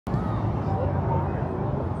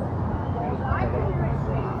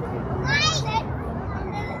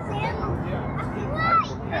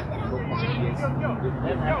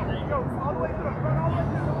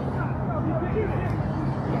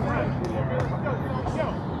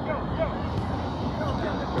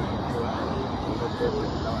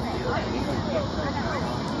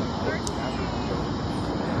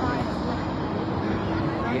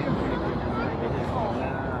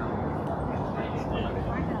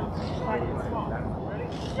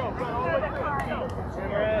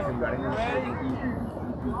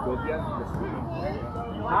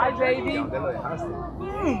Hi, baby.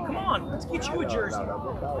 Come on, let's get you a jersey.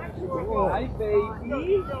 Hi,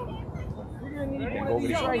 baby. We're gonna need one of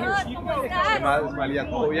these right here. So you can ¿Qué más, María?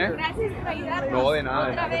 ¿Todo bien? Gracias por ayudarnos. No, de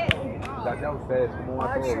nada. Otra vez. Gracias a ustedes. ¿Cómo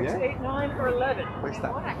va todo 5, 6, bien? 8, 9, or 11. Pues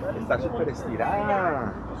está súper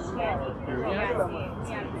estirada.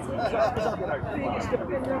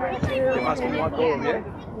 ¿Qué más? ¿Cómo va todo bien?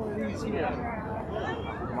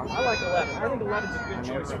 I like 11. I think 11 is a good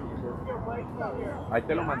choice. Ahí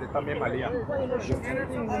te lo mandé también, María.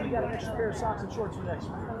 Anything, then you got an extra pair of socks and shorts for next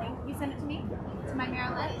week. You send it to me? To my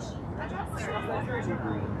Merrill Lynch address? To my phone.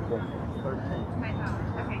 Okay.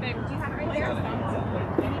 Babe, do you have it right there?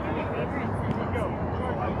 Can you do me a favor and send it to my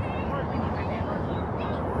Merrill?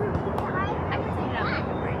 I can take it out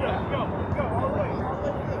right now. Go, all the way.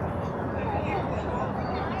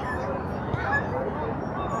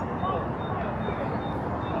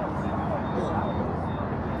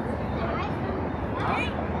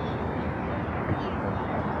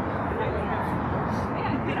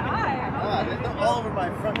 All over my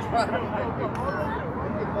front truck. Are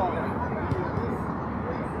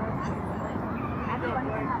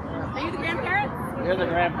you the grandparents? You're the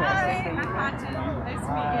grandparents. Hi, I'm Katy. Nice to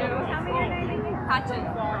meet you. Tell me your name again. Katy.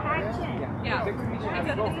 Yeah. It's a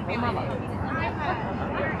family name.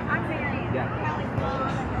 I'm Mary.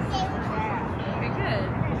 Okay, good.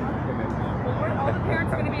 Well, we're all the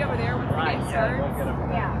parents going to be over there when the game starts.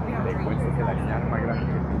 Yeah. We have Te cuento que la niña es más grande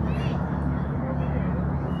que tú.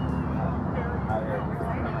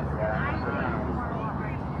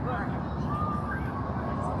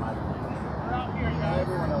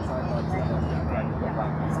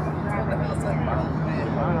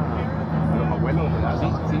 Los abuelos, ¿verdad?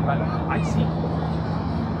 Sí, vale. I see.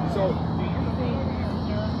 So, do you think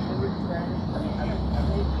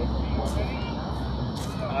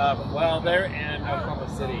well, they're in Oklahoma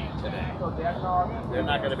City today. They're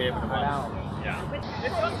not going to be able to watch. Yeah.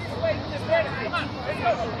 It's up this way. Just ready. Come on. Let's go.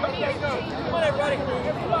 Let's go. Come on, everybody.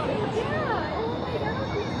 Everybody.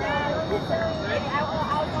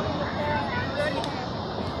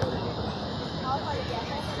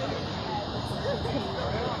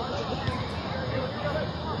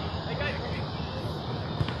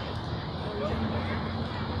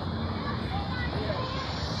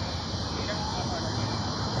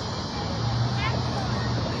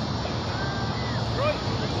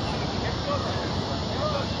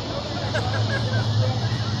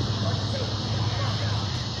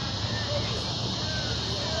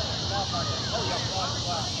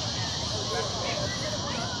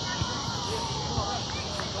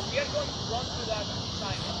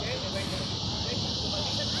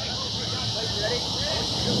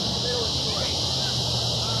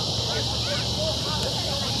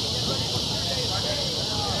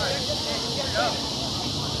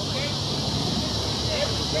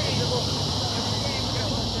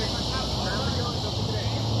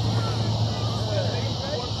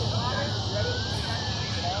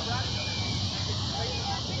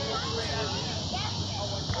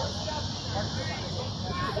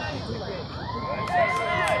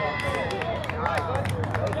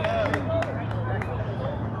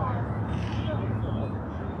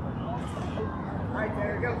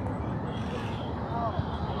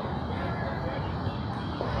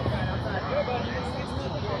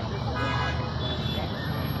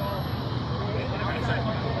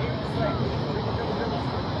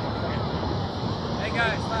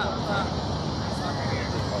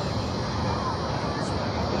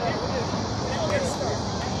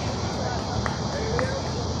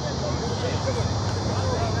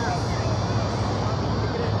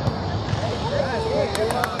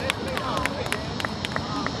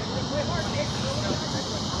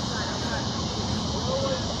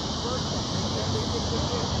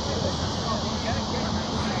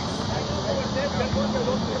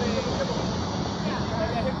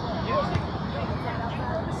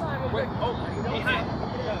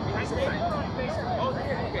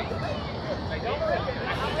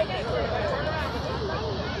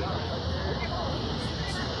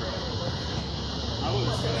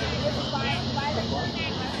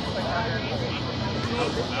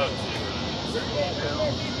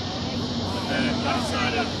 And I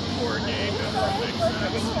decided before a game,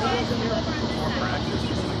 more practice.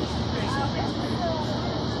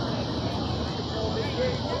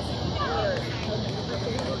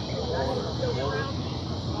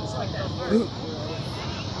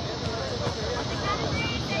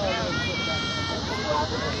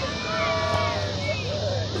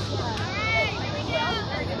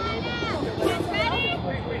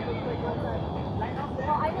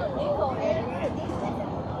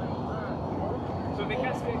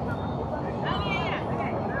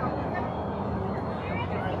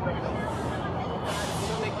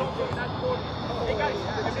 Hey guys,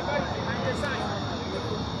 everybody, behind your sign.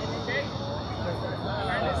 Okay?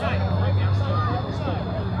 Behind the sign. Right the outside, the other side.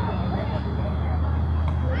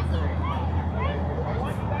 I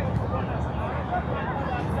want you guys to run us.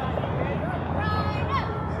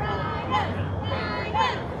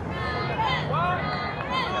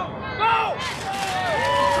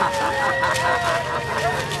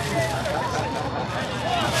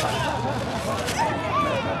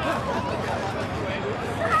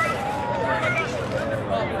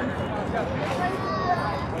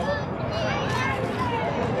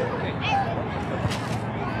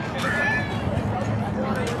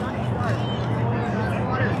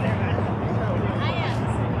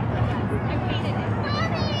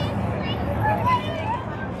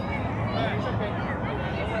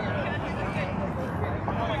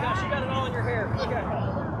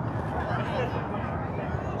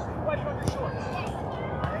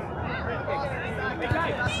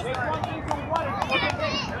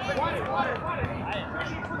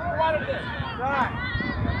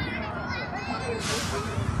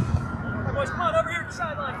 Boys, come on over here to the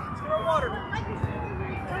sideline. Let's get our water.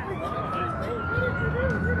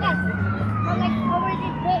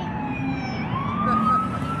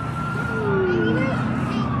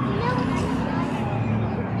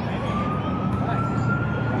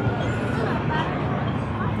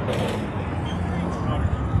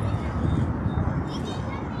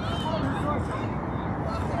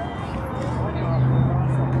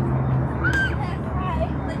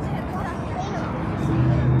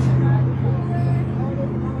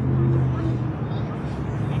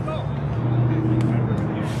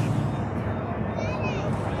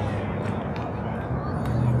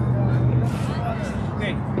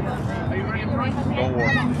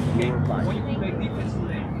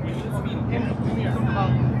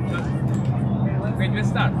 Great, let's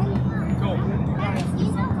start. Go.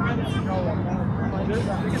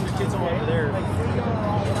 The kids over there.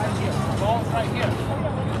 Ball's right here.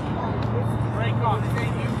 Break off. You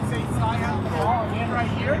say side out the ball and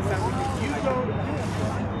right here. You go.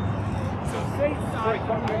 So say side.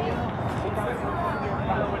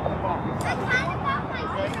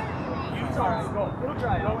 You start. Go. Little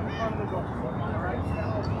drive. Go in front of the goal. Alright?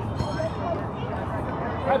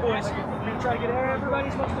 Alright, boys. We're going to try to get everybody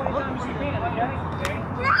as much playing time as you can, okay?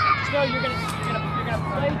 Just know you're gonna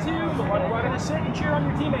play too, but we're gonna sit and cheer on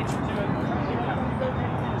your teammates for 2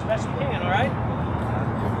 as best we can, alright?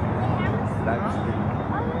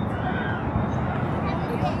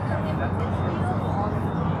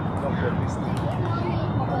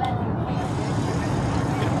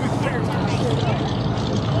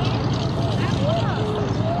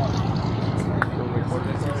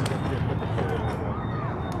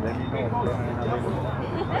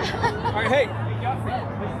 Alright, hey.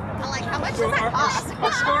 How much does that cost?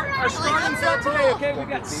 Our starting set today, okay? We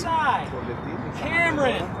got Cy,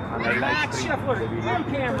 Cameron, Max Scheffler, and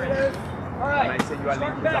Cameron. Alright,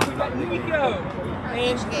 starting back, we got Nico,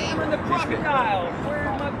 and Cameron the Crocodile.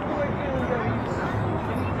 Where's my boy Cameron?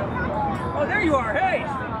 Oh, there you are, hey!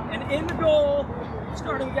 And in the goal,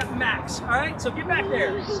 starting, we got Max. Alright, so get back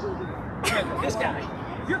there. Okay, this guy.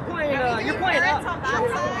 You're playing up. You're playing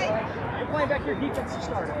back here defense to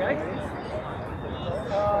start, okay?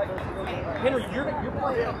 Henry, you're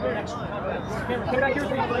playing up there next to Henry, come back here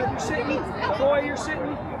with me. You're sitting, Boy, you're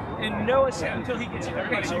sitting, and Noah's sitting until he gets here.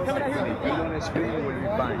 Okay, so you're coming out here with me. On the screen will be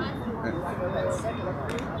fine.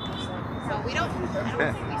 So we don't think we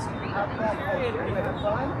screen.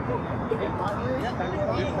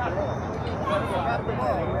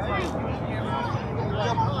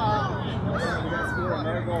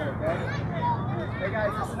 Hey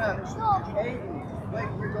guys, listen up. Aiden,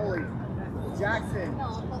 Blake, your goalie. Jackson,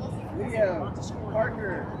 Leo,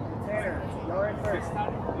 Parker, Tanner, y'all in first.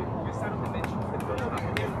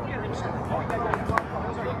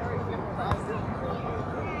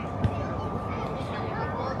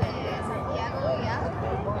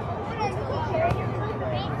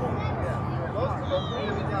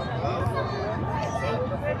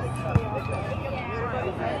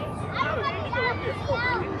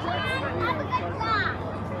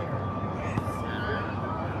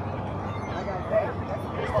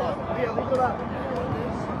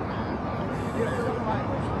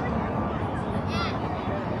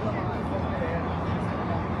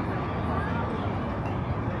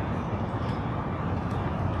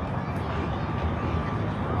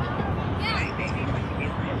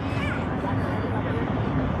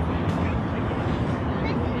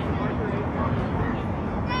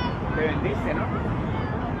 Dice, ¿no?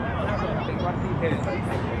 Tengo así que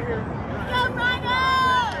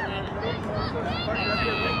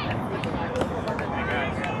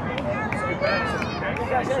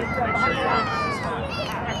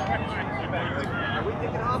Are we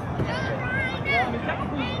taking off?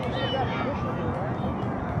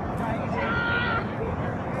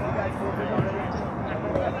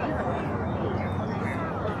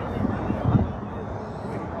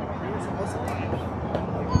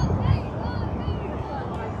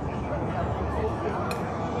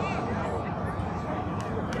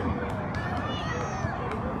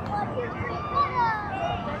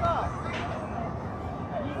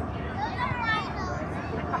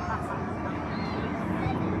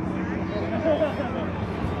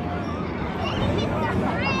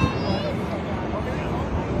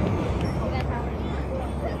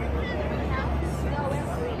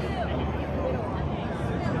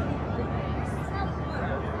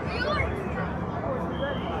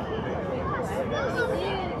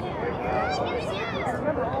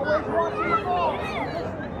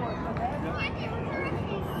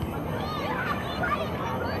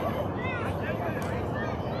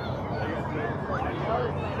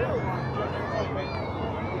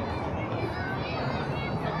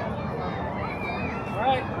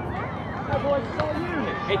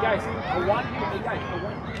 Hey guys, I want you. Hey guys, I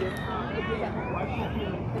want you.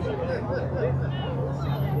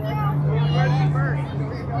 Ready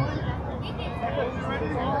first.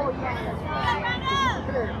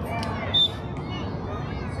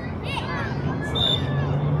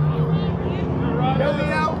 Go,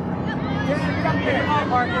 Leo. Get up there. Come on,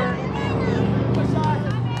 Parker.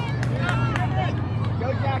 Go,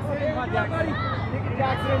 Jackson. Come on, Jackson. Take it,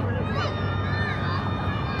 Jackson.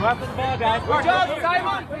 Go after the ball, guys. Good job,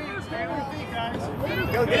 Simon.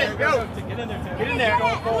 Go, get it, go. Get in there. Get in there. Go,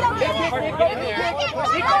 go. Get in there.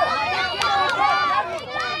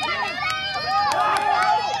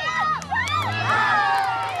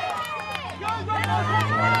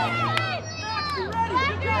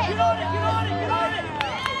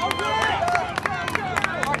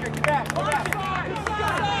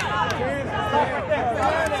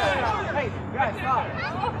 Hey, guys, stop.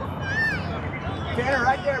 Tanner,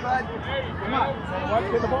 right there, bud. Come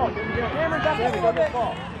on. Get the ball. Get the ball. Hammer, got the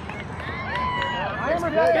ball.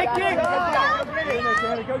 Big kick.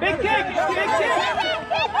 Big kick. Big kick.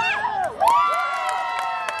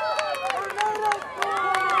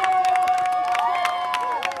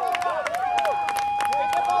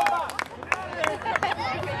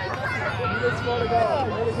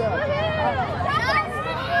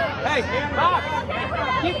 Hey, Bob,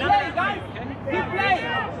 keep playing, guys. Keep playing.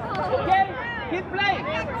 Okay? Keep playing.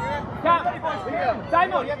 Come.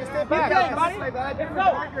 Simon, You have to stay keep back. playing, buddy. Let's play, bud. Let's go.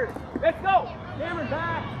 Let's go. Cameron,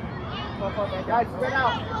 back. Guys, spread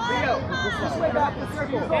out. Leo, this way back the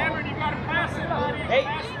circle. Cameron, you gotta pass it, buddy. Hey,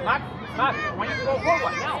 Max, why don't you go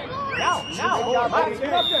forward? Now. Max,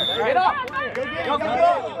 get up there. Get up. Go get it. Go, Go go, get go.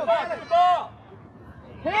 it. Get the ball.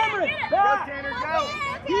 Cameron, Go, back. Tanner, go.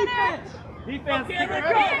 Defense. Defense, keep it Cameron,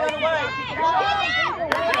 right go. away.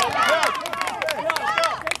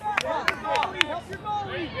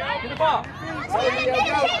 Get the ball. Go, Leo, go.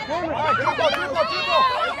 All right, go.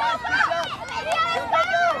 Hey, guys,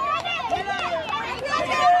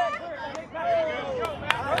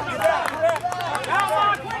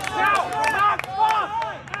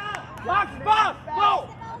 Box, go!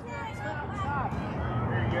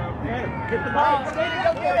 Get the ball. Go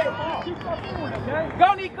get it. Go,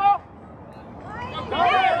 Nico! Go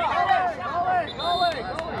away.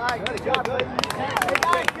 All right, good job, good. Hey,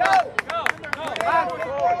 guys, go.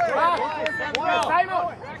 Simon,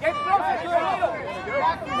 get closer to the middle.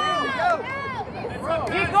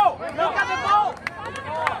 Nico, look at the ball.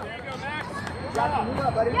 Jackson, move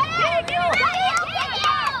up, buddy.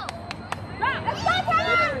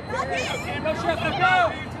 No shot, let's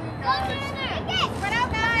go. Spread out,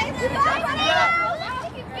 guys.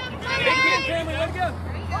 Big kid, Cameron, let it go.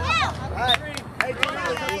 All right. Hey,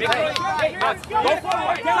 Hey, go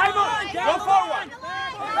forward, Simon, go forward.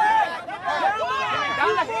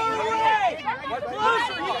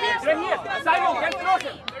 Simon, get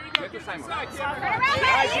closer. Get to Simon.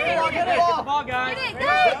 Get the ball, guys.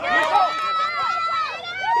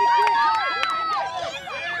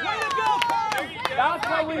 That's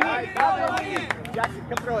what we need. Jackson,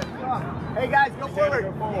 come throw it. Hey, guys, go forward.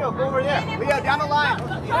 Leo, go over there. Leo, down the line. Good,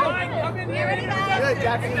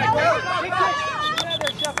 Jackson. Go.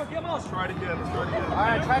 Try to do it. All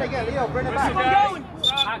right, try it again. Leo, bring it back.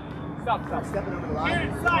 Stop. Stepping over the line. Here,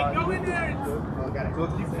 inside, go in there. Oh, got it. So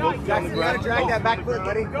keep Jackson, you gotta drag that back foot,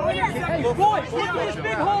 buddy. Go in there. Hey, boys, look at this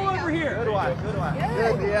big hole over here. Good,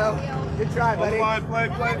 Leo. Good try, buddy. Play.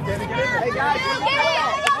 Hey, guys.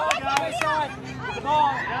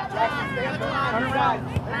 Ball. Jackson, stay on the line. Turn around.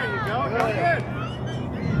 There you go. Good.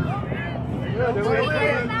 Good.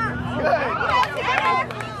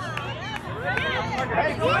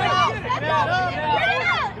 Hey,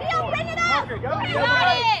 Bring it up! Go. Get it,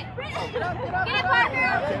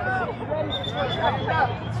 partner!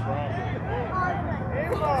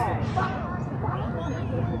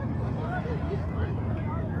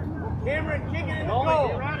 Cameron, kick it in the goal.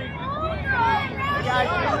 Hey, guys.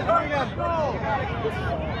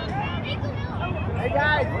 Hey,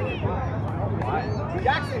 guys.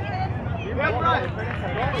 Jackson. Left right.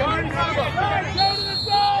 Go to the goal.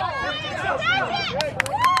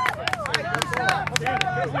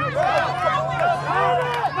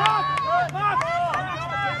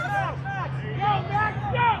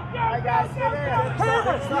 Hey, guys, stay there.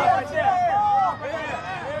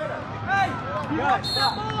 Hey, you watch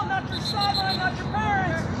that ball, not your sideline, not your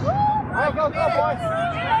parents. Go, boys.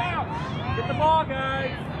 Get the ball,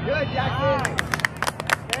 guys. Good, Jackson.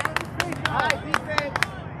 Nice defense.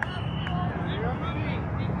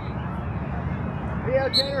 Leo,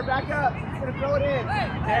 Tanner, back up. He's going to throw it in.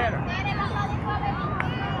 Tanner.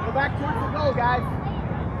 Go back towards the goal, guys.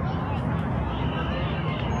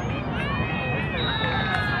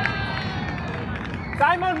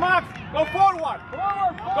 Simon, Max, go forward.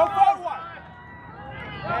 Go forward.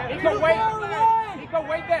 Nico, wait. Nico,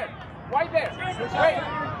 wait there. Wait there. Wait.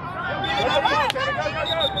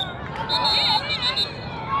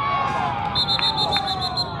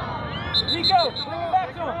 Nico, bring it back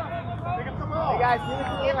to him. Hey, guys, give it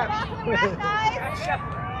to him.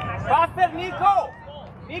 Faster, Nico.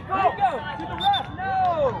 Nico, To the ref, no.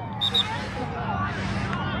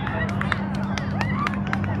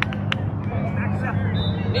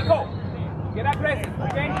 Nico, get aggressive,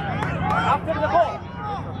 okay? After the ball.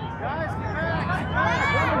 Guys, get back.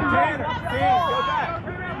 Tanner, go back.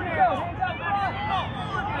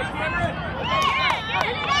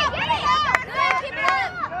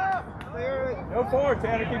 Go forward,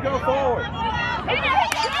 Tanner. You go forward.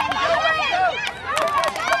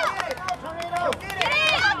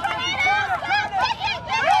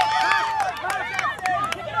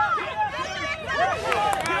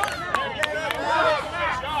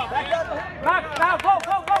 Max, now go,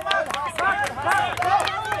 Max. Max, go.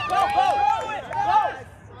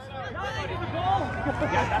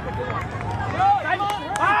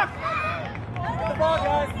 Max! Get the ball,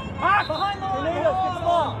 guys. Max! Behind the line. Get the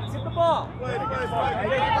ball. Get the ball.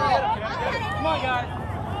 Come on, guys.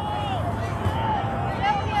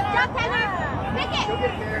 Go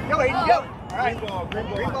get it there. Go, Aiden, go. All right.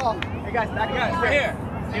 Green ball. Hey, guys, back up. Right here.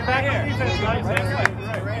 Get back here.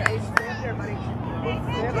 Hey, stand there, buddy.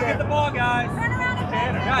 Look at the ball, guys.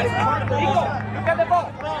 Tanner. Guys, Nico, look at the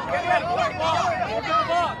ball. Get ready. Look at the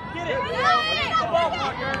ball. Get it. Get the ball,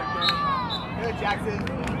 Parker. Good, Jackson.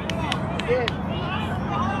 Good.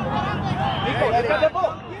 Nico, look at the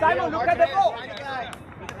ball. Simon, look at the ball. Get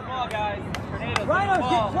the ball, guys. Tornadoes. Rhino,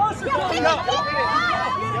 get closer to him.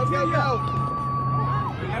 Go.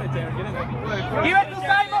 Give it to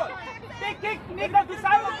Simon. Kick, Nico to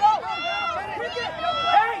Simon, go.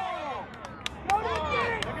 Hey. Go to it.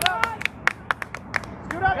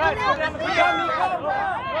 Guys, go down the field.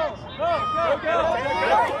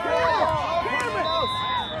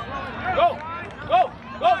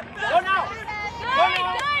 Go now.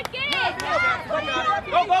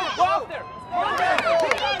 Go out there. Way to go,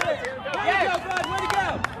 bud. Way to go.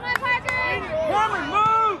 Come on, Parker. Norman,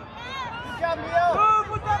 move. Good job, Leo. Move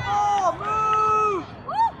with that ball. Move.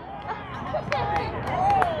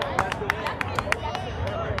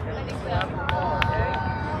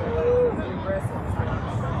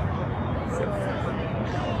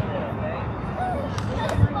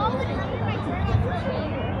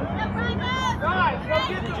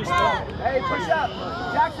 Hey, push up.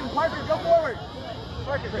 Jackson, Parker, go forward.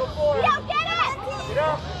 Parker, go forward. Yo, get it! Get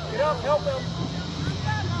up, help him.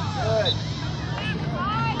 Good.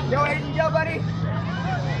 Go, Aiden, go, buddy.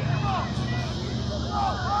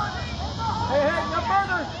 Hey, no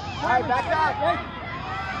further. All right, back up.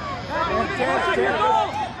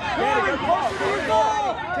 Tanner, get closer to your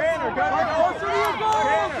goal. Tanner, go closer to your goal.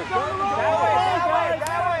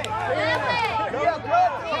 That way. Leo, throw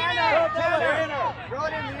it to Tanner. Throw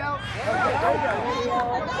it in, Leo.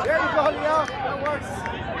 There you go, Leo. That works.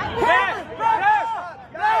 Left.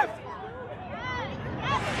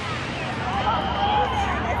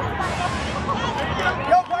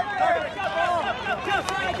 Go, Parker. Just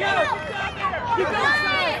like it.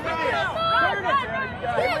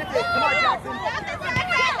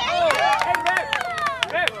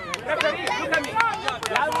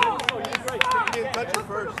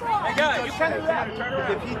 Tanner,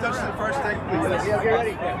 if he touches the first thing, please. Yeah, get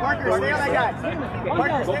ready. Parker, stay on that guy.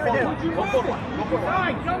 Parker, stay with him. Go forward. Go forward.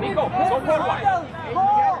 Nico, go forward.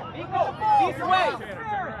 Nico, this way.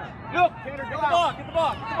 Look, get the ball, get the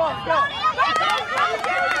ball, get the ball. Go.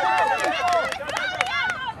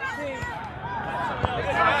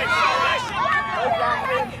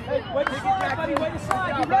 Hey, wait to slide, buddy. Wait to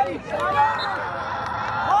slide. You ready?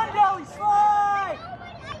 On, Dolly, slide.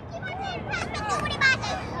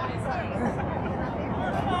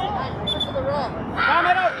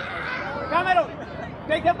 Camero,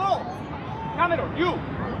 take the ball. Camero, you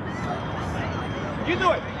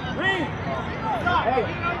do it. Green. Hey,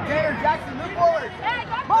 Tanner, Jackson, move forward. Hey,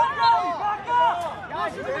 back up. Back up.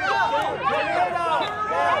 Guys, move it up. Come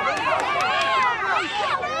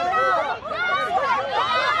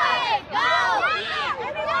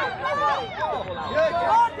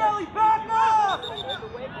on, Dolly, back up.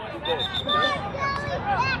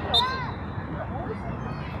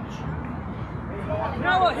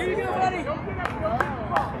 Noah, here you go, buddy. Get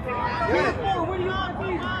forward. What do you want to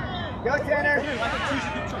be? Go, Tanner.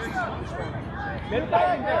 All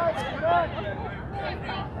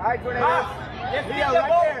right, Tornadoes. Leo,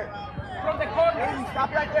 right there. From the corner. Ready, stop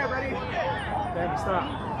right there, ready? Baby, stop.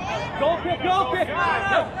 Goal kick, goal kick.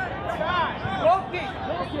 Goal kick.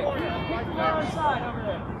 Goal kick. Kick the other side over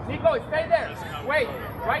there. Nico, stay there. Wait,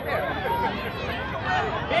 right there.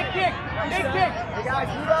 Big kick. Big kick. Hey, guys,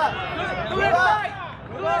 move up. To the side.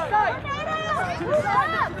 To the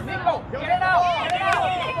side. Nico, get it out. Get it out.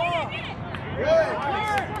 Good.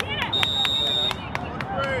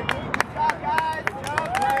 Good job, guys. Good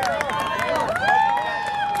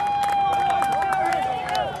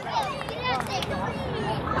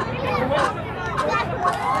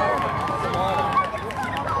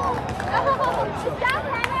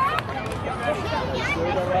job,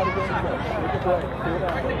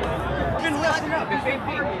 Been lifting up. The same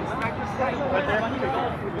thing. Right there.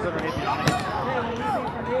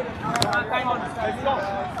 Come on, time on. Let's go.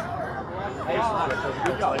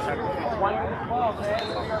 Good job. One ball, man.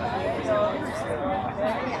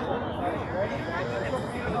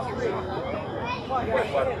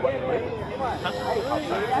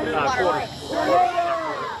 Quarter.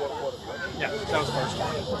 Yeah, that was first.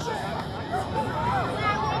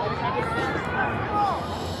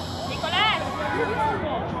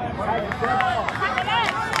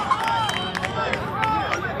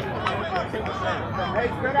 Hey,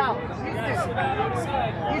 spread out.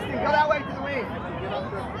 Houston, go that way to the wing.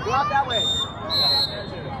 Go out that way.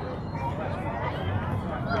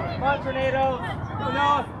 Come on, Tornado. Go,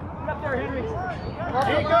 Noah. Get up there, Henry. Here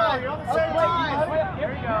you go. You're on the same line. Here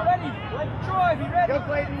we go. Ready. Let Troy be ready. Go,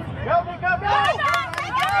 Clayton. Go, go, go.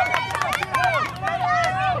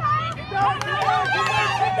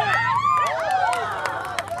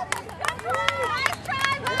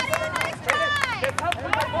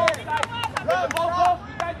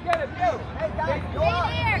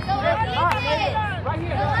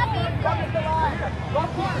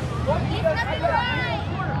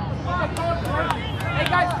 Hey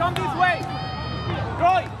guys, come this way.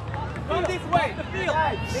 Troy, come this way. The field.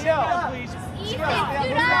 Sit down, please. Sit down.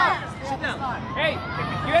 Sit down. Hey,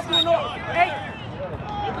 give it to the north. Hey.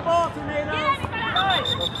 Get the ball, Tornado.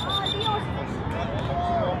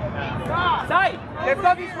 Sai, let's go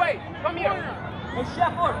this way. Come here. Hey,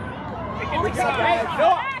 Shepard. Hey,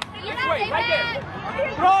 Noah, this way, right there.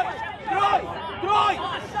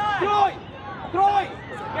 Troy,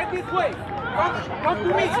 get this way. Come to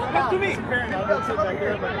me, come to me.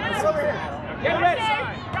 Get ready.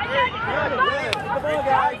 Come on,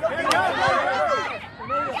 guys. Go,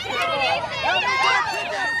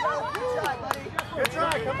 good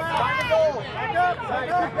try, come back. Find the goal. Back up, back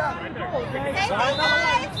up.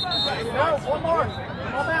 No, one more.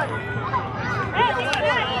 Come back.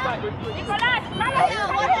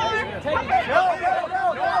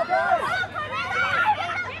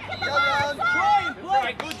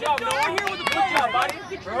 Good job, Noah. Good job, buddy.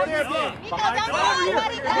 Throw it here, buddy.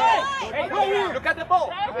 Hey, right here. Look at the ball.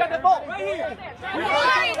 Look at the ball. Right here.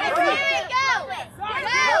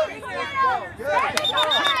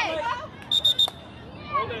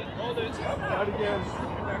 Hold it. Out again.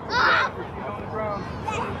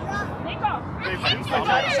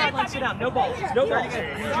 Sideline, sit down. No balls. No balls. You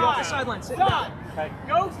off the sideline. Sit down.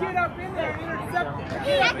 Go get up in there and intercept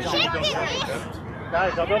it.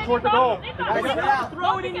 Guys, I'll go toward the goal.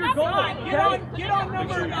 Throw it in your goal. Get on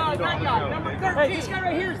number 13. Hey, this guy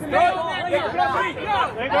right here is the man. Go.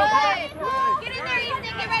 Get in there, Houston.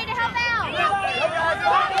 Get ready to help out.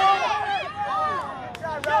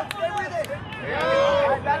 Stay with it. Go,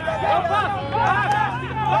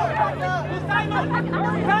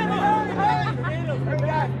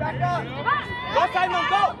 Simon,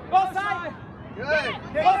 go! Go, side! Good.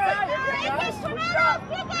 Go, side!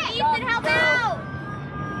 Ethan, help out!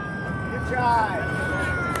 Good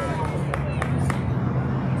try.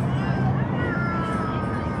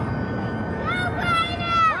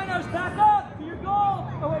 Rhinos, back up to your goal.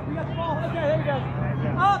 Oh, wait, we got the ball. Okay, there you go.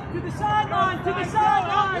 Up to the sideline, to the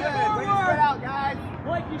sideline. Good. Way to spread Forward. out, guys.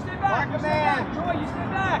 Blake, you stay back. Mark You a stay back. man. Troy, you stay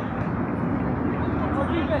back. Oh,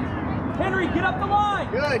 defense. Henry, get up the line.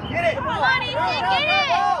 Good. Get it. Come on, Ethan, get it!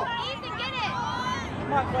 Ethan, get it!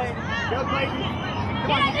 Come on, Clayton. Go, Clayton.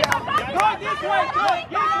 Get it, Nico, go! Go this way, go!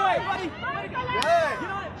 This way, buddy! Good.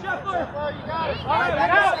 Get on it, Scheffler. You got it. All right,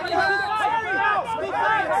 back out! Back out! Speed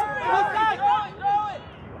side! Speed side! Throw it.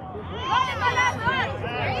 Run it, my last one!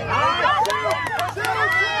 There you go!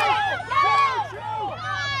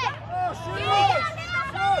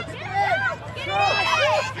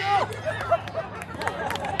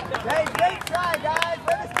 Hey, great try, guys.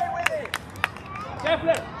 Let us stay with it.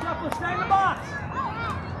 Scheffler, Stay in the box.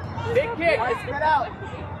 big kick. All right, spread out.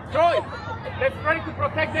 Troy, let's try to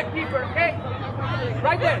protect the keeper, okay?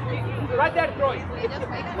 Right there, Troy.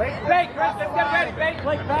 Wait. Blake, let's get ready, Blake.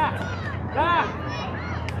 Blake, back. Back.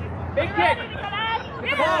 Big kick.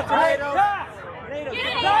 Pass, Right. pass. Nato, Get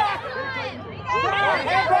it! back.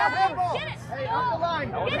 Handball. Hey, up the line.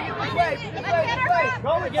 This way.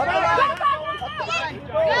 Go with your line. Up the line.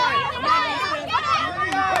 Go.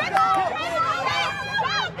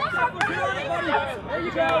 There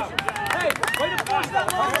you go. Hey, way to force that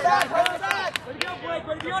long back. Way to go, Blake.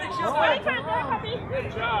 Way to be on it, Scheffler. Good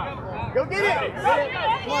job. Go get it. Come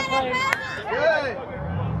on, Clayton. Good.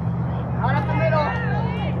 Out up the middle.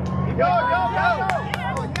 Go. Go,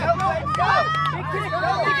 Clayton, go. Big kick.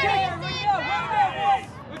 Big kick.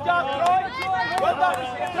 Good job, Troy. Well done.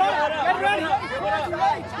 Troy, get ready.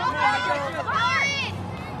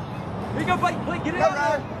 Here you go, Blake. Blake, get it Go, out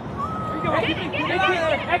there. Ron. Here you go. Get it out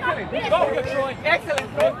there. Excellent. Go, Troy. Excellent,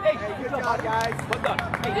 Troy. Hey, Hey, good job, guys. well done.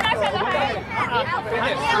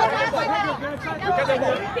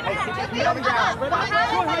 Feet on the ground.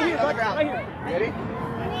 Right here. Ready?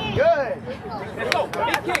 Good. Let's go.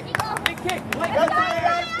 Big kick. Big kick. Blake, Go,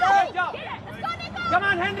 Tigers, go. good job. Come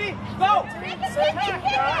on, Henry. Go. Get it, Henry.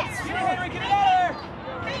 Get it out there.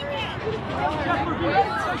 Scheffler, be ready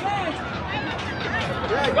for those hands.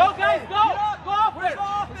 Good. Go, guys. Go. Go off Where's it. the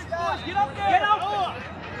offense, boys? Get up there. Get out.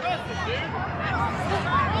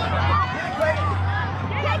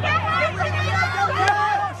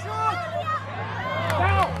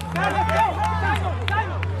 Down. Let's go.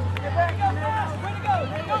 Simon. Get back up there. Way to go.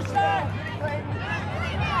 Go, Stack.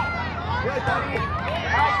 Good, buddy.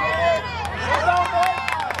 Right, good. Hold on, boys.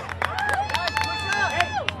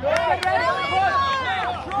 Get ready for the ball.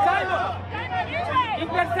 Simon.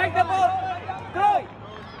 Intersect the ball. Troy.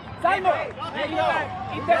 Simon.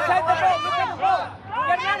 Intersect the ball. Look at the ball.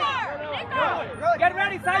 Get ready. Get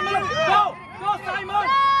ready, Simon. Go. Go, Simon.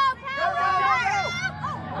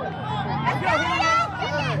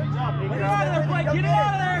 Get it out of there, Blake. Get it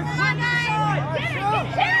out of there.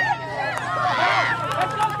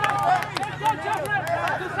 Let's go, Scheffler.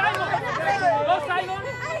 To Simon. Go, Simon.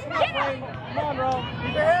 Come on, bro.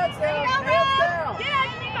 Keep your hands down. Hands down.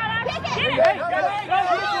 Hey, go this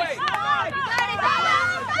way.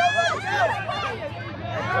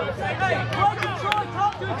 Hey, Blake and Troy,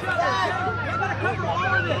 talk to each other. They gotta cover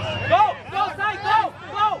all of this. Go, go, side, go,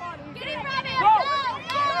 go.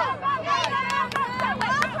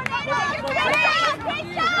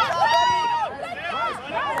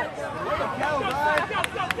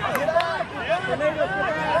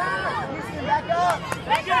 Houston, back up.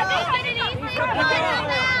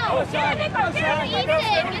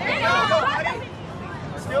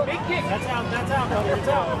 Big kick. That's out, brother. It's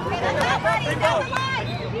out.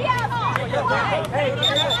 Hey,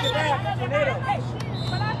 get back. Tornado.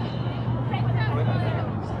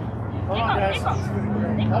 Hold on, guys. Hold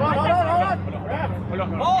on.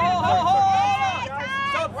 Hold.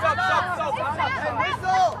 Stop. Hey,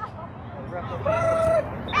 whistle.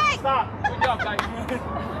 Stop. Good job, guys.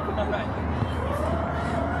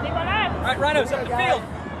 All right, Rhinos, up the field.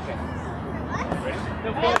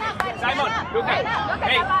 Simon, look at.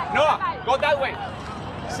 Hey, Noah, go that way.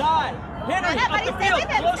 Side. Henry, up the field.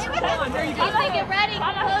 Close to the line. There you go. Get ready.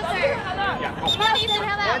 Closer. Come on, Ethan,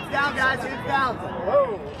 help out. Heads down, guys. Heads down.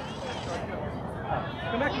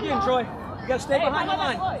 Come back again, Troy. You gotta stay behind the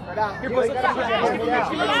line. Right out. Here, boys. Head down.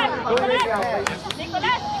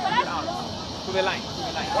 To the line.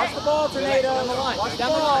 Watch the ball, Tornado, on the line. Watch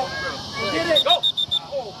down the line. Get it. Go.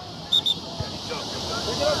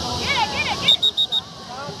 Get it.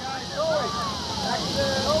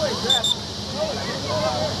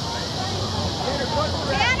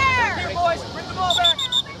 Tanner! Here, boys. Bring the ball.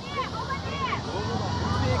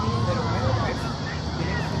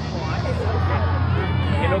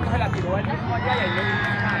 mismo allá y ahí no dices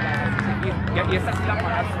nada, y esta sí la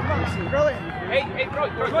pagas. Hey, Troy,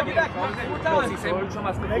 get back. Sí sé mucho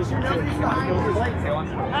más que tú.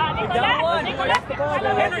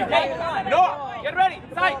 Henry, hey, Noah, get ready.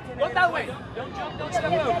 Side, go that way. Don't jump, don't step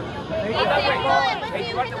over. Go that way. Hey,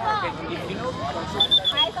 you are the one. If you know,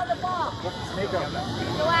 Eyes on the ball.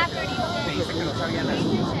 Go after it. te dice que no sabía nada.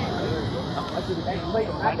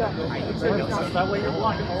 That way you're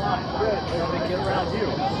blocking the line. Good. They get around you.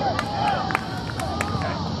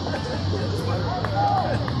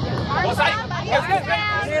 Go side. Let's get it.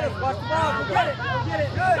 Get it. Watch the ball. Go get it. Go get it.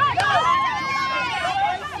 Good.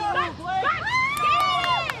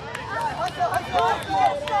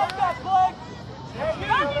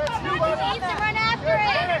 He needs to run after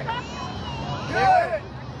it. Good.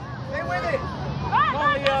 Stay with it. Come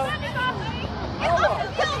on, Leo.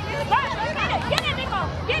 Get it, Nico.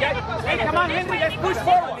 Hey, come on, Henry. Let's push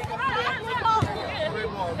forward.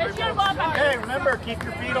 It's your ball. Hey, remember, keep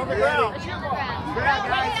your feet on the ground. Grab,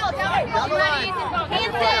 guys.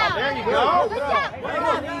 Hands down. There you go.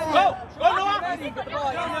 Go, Noah.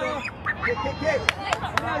 Kick.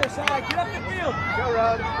 On the other side. Get up the field. Go,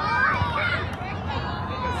 Rod.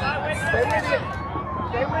 Stay with it.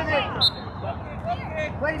 Stay with it.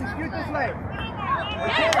 Clayton, scoot this way.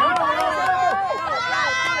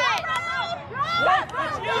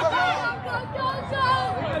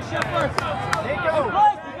 Shepard. Nico.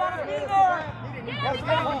 Blake, you gotta be there. Let's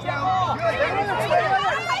get it down. Good.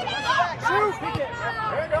 Shoot.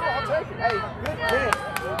 There you go. I'll take it. Hey, good kick.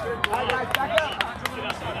 All right, guys, back up.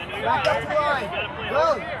 Back up to the line. Go.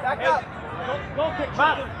 Back up. Go kick.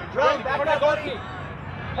 Back. Run. Back up, buddy.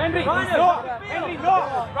 Henry, Noah. Henry,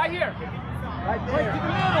 Noah. Right here. Right Blake, there. to the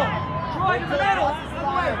middle. Troy, to the middle.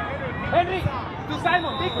 Henry, to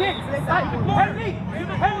Simon. Big kick.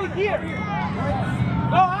 Henry here.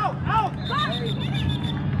 Go out.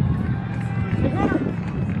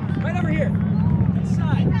 Right over here.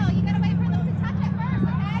 Inside. No, you gotta wait for them to touch it first,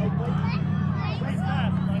 okay?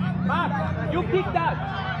 Back. You kick that.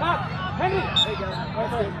 Back. Henry.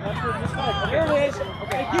 Here it is.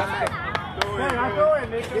 Okay, keep it. Hey, I'm going,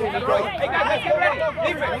 Nico. Hey, guys, let's get ready.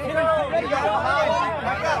 Leave it.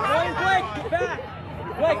 Back up. Blake, get back.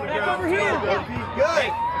 Blake, back over here.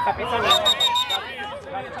 Good.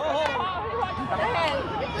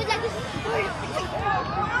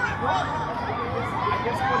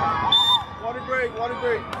 Water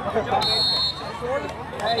break.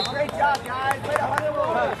 Hey, great job, guys. Way to hunt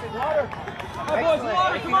water. Hey, boys,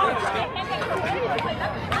 water, come on.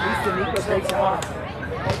 Nico takes it off.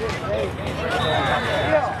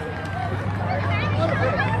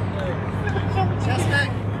 Chestnut.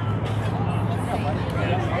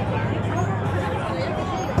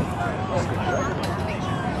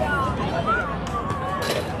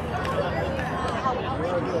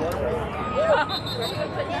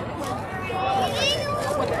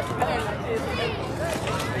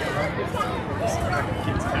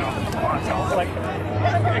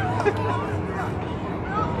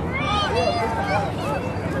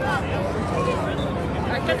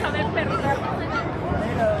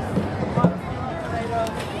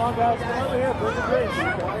 Come on, guys, come over here. Bring the bridge.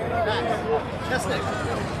 Chestnut.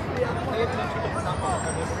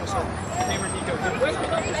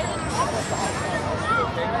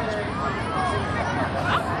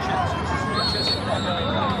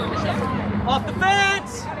 Off the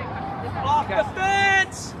fence! Off the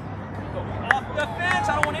fence! Off the fence!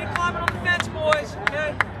 I don't want any climbing on the fence, boys.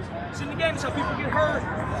 Okay? It's in the game, so people get hurt.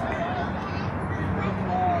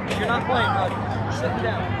 You're not playing, buddy. You're sitting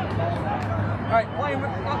down. All right, playing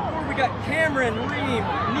up forward, we got Cameron, Reem,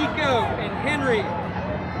 Nico, and Henry.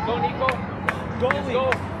 Go, Nico. Goalie.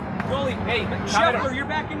 Go. Goalie. Hey, Scheffler, you're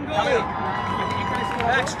back in goalie.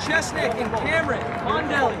 That's Chestnut and Cameron.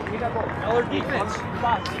 Mondelli. Y'all are defense.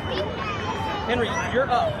 Henry, you're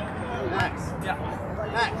up. Next. Yeah.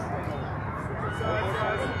 Next.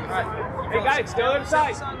 All right. Hey, guys, the other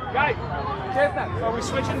side. Guys, Chestnut. Are we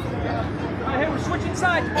switching? All right, hey, we're switching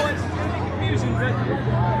sides, boys. It's gonna be confusing, but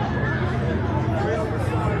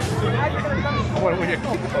What will you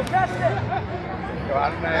go? Chestnut.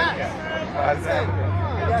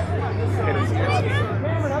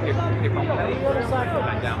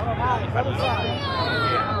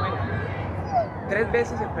 Tres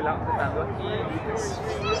veces el pelado tratando aquí.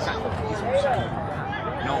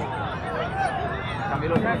 No. Cambió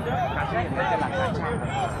los casi en vez de la cancha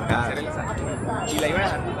para hacer el salto. Y la iba a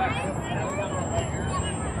dejar jugar.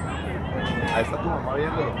 Ahí está tu mamá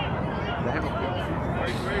viéndolo. Déjame.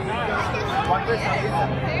 You're doing a great job,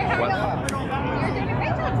 Tanner.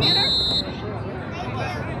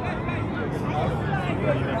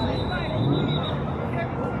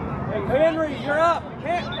 Hey, Henry, you're up.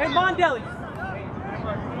 Hey, Mondelli.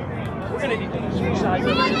 We're going to need to exercise.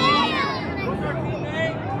 What's our team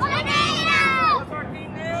name? What's our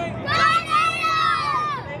team name?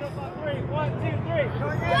 Tornadoes on 3. 1, 2, 3.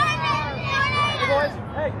 Hey, boys.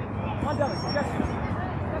 Hey, Mondelli. Yes.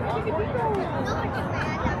 Get off the field. You're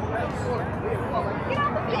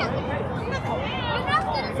not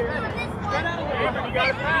going to score this one. You got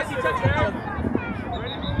to pass each other.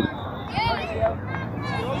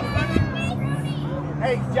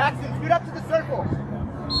 Hey, Jackson, scoot up to the circle.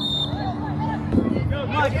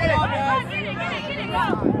 Come on, get it, guys. Get it, go.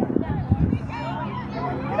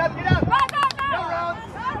 Get up. Go. Go, Round.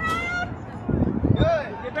 Good.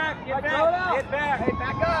 Get back. Hey,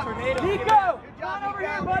 back up. Nico, Good come job, on over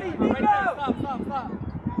here, Nico. buddy. Nico.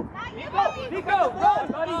 Nico, run,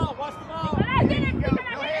 buddy. Watch the ball.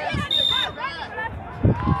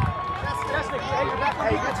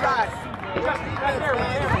 Hey, good try.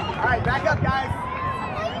 All right, back up, guys.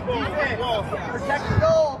 Defense. Protect the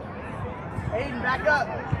goal. Aiden, back up.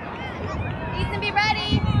 Ethan, be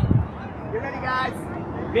ready. Get ready, guys.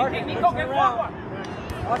 Nico, get forward.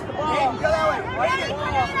 Watch the ball. Aiden, go that way. Right in. Go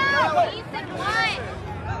that way. Ethan, one.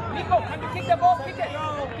 Nico, can you kick the ball? Kick it.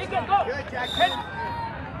 Kick it, go. Good, Jackson.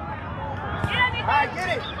 All right, get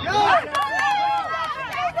it. Good.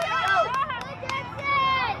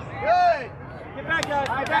 Good. Get back, guys.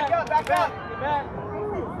 All right, back up. Get back.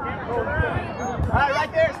 All right,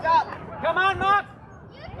 right there, stop. Come on, Mark.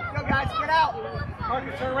 Go, guys, spread out.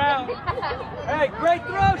 Parker, turn around. Hey, great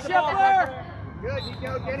throw, Scheffler. Good,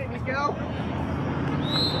 Nico, get it, Nico.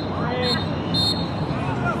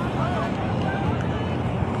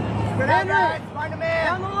 Spread out, guys, find a man.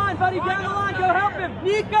 Down the line, buddy, down the line. Go help him.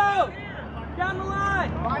 Nico, down the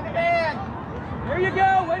line. Find a man. There you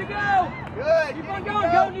go. Way to go. Good. Keep on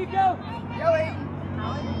going. Go, Nico. Go, Aiden.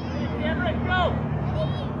 Go.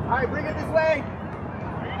 All right, bring it this way.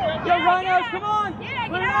 Go, Rhinos. Come on. Put it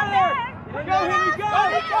out of there. Go, Henry. Go.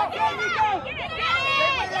 Go, Nico. Get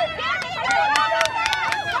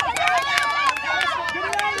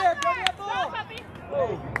it out of there. Go to that ball.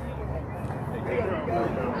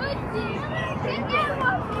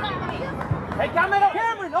 Hey,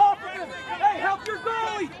 Cameron, off of him. Hey, help your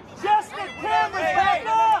goalie. Justin, Cameron, back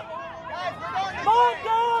up. Come on,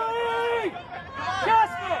 goalie.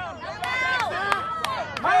 Justin.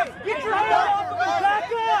 Hey, get your hand off of him.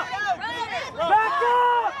 Back up. Back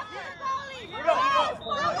up.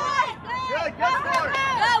 Good, good score.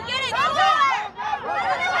 Go, get it, go!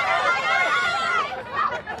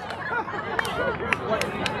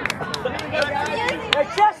 Hey,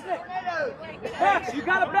 Justin. Max, you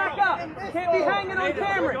got to back up. Can't be hanging on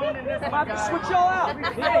Cameron. I'm about to switch y'all out.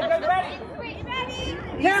 Get ready.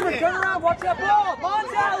 Cameron, turn around. Watch that ball.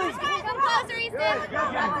 Mondelli. Come closer, Ethan.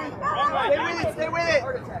 Stay with it.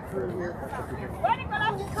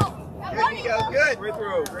 There you go, good. Right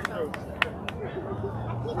through.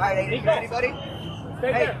 All right, Aiden, ready, buddy?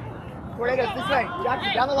 Stay there. Tornadoes this way.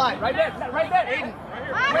 Jackson, down the line. Right there, Aiden.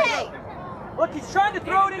 Hey! Look, he's trying to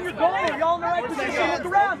throw it in your goal. Y'all in the right position. Look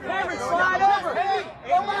around. Cameron, slide over.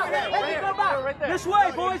 Go back. This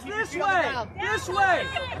way, boys. This way. This way.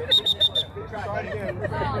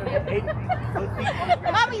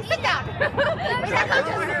 Bobby, sit down.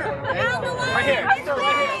 Right here.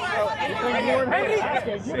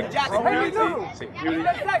 Jackson, Hey, you do.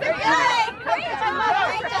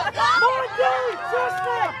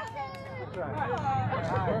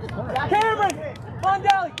 Cameron,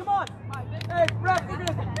 Mondelli, come on. Hey, ref, we're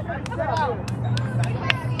gonna set out.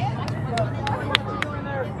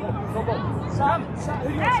 Stop. Who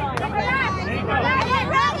do you sign? Come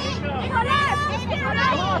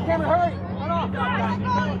on, Cameron, hurry. Run off.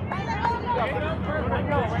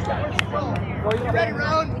 you ready,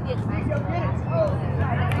 Roan?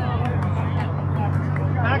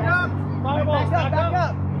 Back up. Back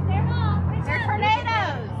up. They're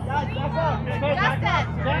tornadoes. Guys, back up.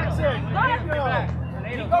 Justin.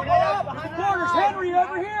 Go up. The corners. Henry,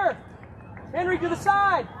 over here. Henry, to the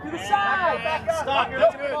side. To the side. Back up. Stop. Go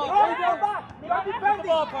back. You gotta defend the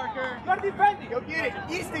ball, Parker. You gotta defend it. Go get it.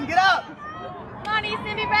 Easton, get up. Come on,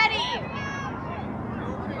 Ethan, be ready.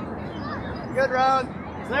 Good, Roan.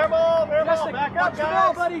 Their ball. Justin, Back watch up, the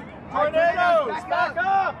ball, guys. buddy. Tornadoes. Back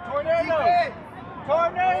up. Tornadoes.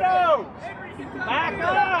 Tornadoes. Back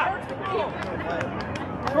up.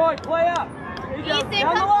 Troy, play up. There you go. Ethan,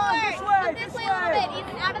 Down the come line. forward. This way. Come this way a little bit.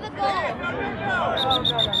 Ethan, out of the goal.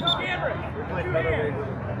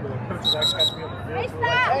 Hey,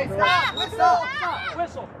 stop. Hey, stop. Whistle.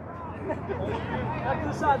 Whistle. Back to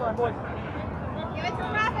the sideline, boys. Give it to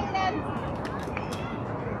Rafa then.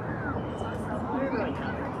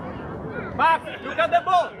 Max, look at the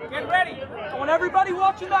ball. Get ready. I want everybody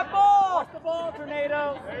watching that ball. Watch the ball,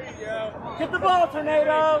 Tornadoes. There you go. Get the ball,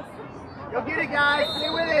 Tornadoes. Go get it, guys. Stay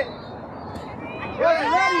with it. Good,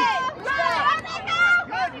 Ready.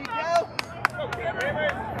 Good, Nico.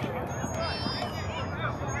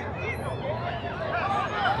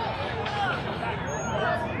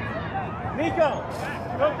 Nico,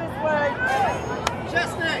 go this way.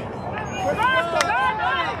 Chestnut.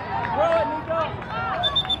 Throw it, Nico.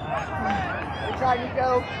 Good try, Nico.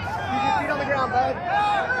 Keep your feet on the ground, bud.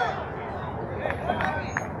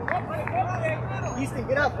 Houston,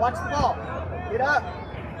 get up. Watch the ball. Get up.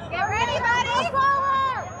 Get ready, buddy. Go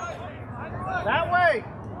forward. That way.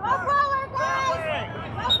 Go forward, guys.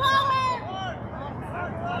 Go forward.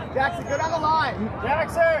 Jackson, go down the line.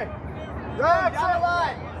 Jackson. Go down the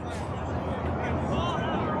line.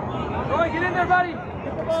 Troy, get in there, buddy.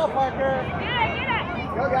 Get the ball, Parker.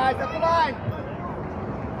 Go, guys. Up the line.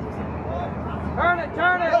 Turn it,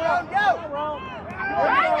 turn it. Go, Rome, go.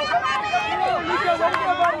 Nico, ready to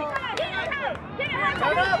go, buddy.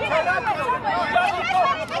 Turn up, turn up.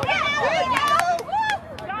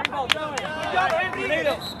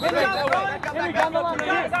 Henry, down the line.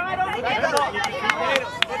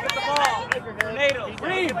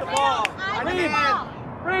 Breathe the ball.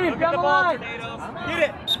 Breathe down the line. Get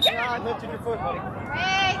it. Lifted your foot, buddy.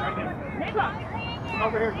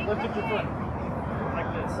 Over here. Lifted your foot. Like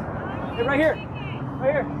this. Get right here.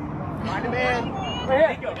 Right here. Find a man.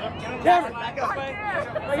 Right here. Cameron.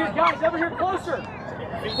 Right here, guys. Over here, closer.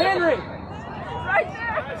 Henry. Right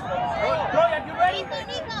there. Troy, are you ready?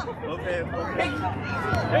 Okay.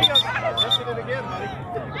 There you go. Lifted it again, buddy.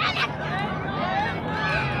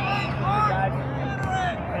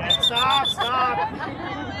 Stop, stop.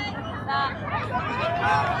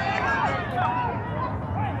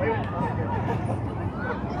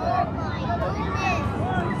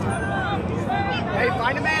 Hey,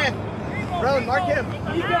 find a man. Roan, mark him.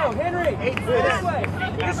 Nico, Henry. This way.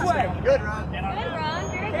 This way. Good, Roan.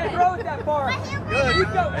 Can't throw it that far. Good.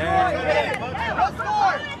 Nico, Troy. Go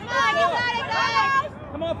score.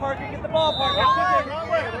 Come on, Parker. Get the ball, Parker. Wrong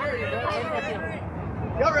way. There you go.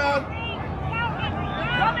 Go, Roan.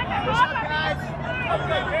 Push up, guys.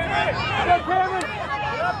 Go, Cameron.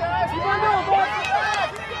 Keep on going, boys.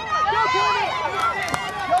 Go, Cameron.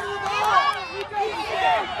 Go to the ball. Go to the ball.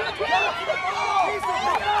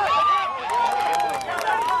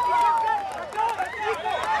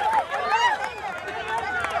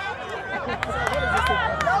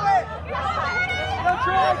 Go,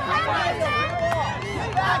 Troy.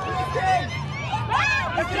 Get back.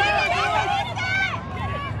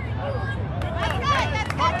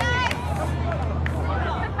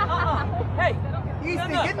 Hey,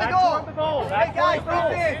 Houston, get in the goal. Hey, guys,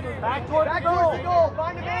 defense. Back toward the Towards the goal.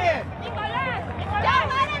 Find a man. Don't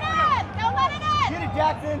let it in. Don't let it in. Get it,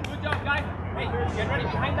 Jackson. Good job, guys. Hey, get ready.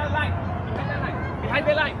 Behind that line. Behind that line. Behind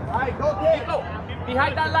the line. All right, go get it. Go.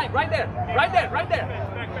 Behind that line. Right there. Right there. Right there.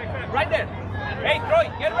 Right there. Hey, Troy,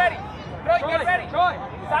 get ready. Troy, get ready. Troy.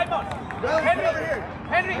 Simon. Roan, Henry. over here.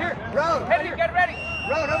 Henry, here. Roan. Henry, get ready.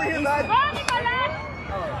 Roan, over here, bud.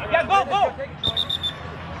 Yeah, go, go.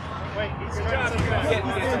 Wait, he's You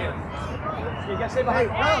gotta stay Hey, behind.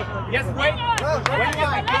 Roan. Yes, wait. Roan, go to the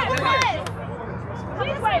line.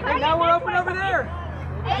 Hey, now we're open over there.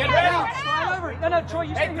 Get ready. Slide over. No, Troy,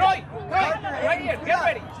 you stay here. Hey, Troy. Right here. Get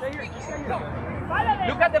ready. Stay here. Just stay here.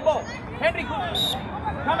 Look at the ball. Henry, good.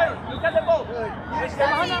 Come here. Look at the ball. Stay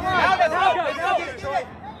behind that line. Now let's go. Let's go.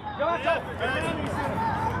 Go on, Troy.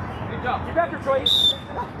 Good job. Get back here, Troy.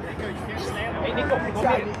 Hey, Nico. Go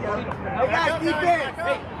get it. Hey, guys, defense.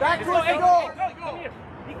 Hey, Back towards the Nico. goal. Come here.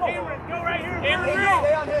 Nico. Go right here. Hey,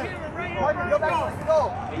 stay on him. Parker, go back towards the goal.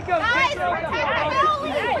 Nico, Guys, protect the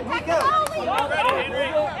goalie.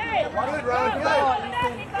 Nico. Hey. Good, Roan. Good.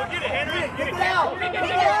 Go get it, Henry. Get it out. Get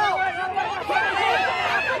it out.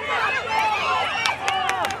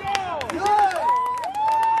 Good.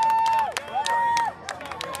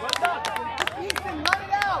 Houston, run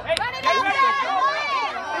it out. Run it out.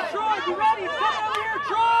 Hey, Troy, you ready? Come over here,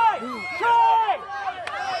 Troy! Troy!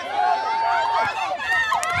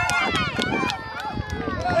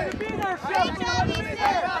 Let it be there, Shelby. Let it be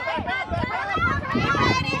there.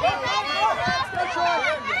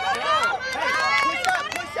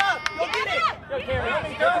 Push up. Go get it. Go,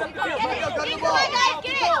 Cameron. Go up the field. Go to the ball.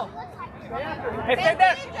 Hey, stay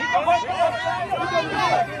there. Keep the ball.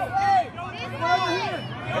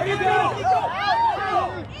 There you go.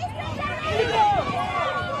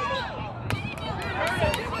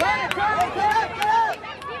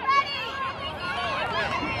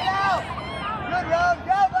 Good, Roan.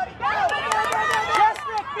 Go, buddy. Go.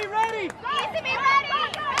 Chestnut, be ready. Be ready.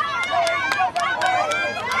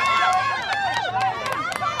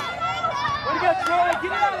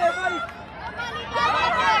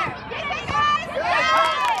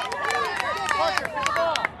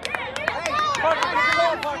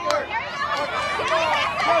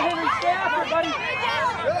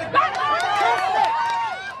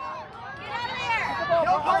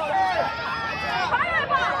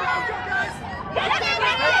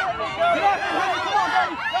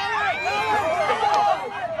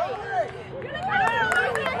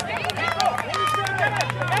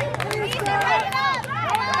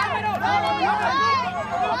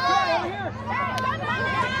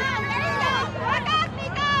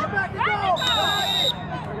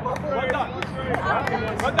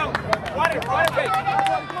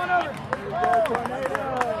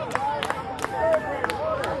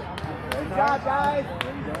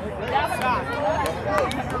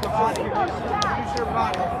 body. Use your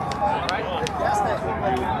body. That's that.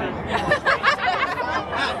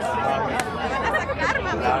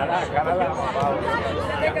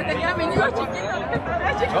 Que tenía niños chiquitos.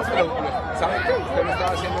 No, pero ¿saben qué? Usted lo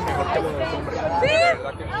estaba haciendo mejor que los hombres. Sí.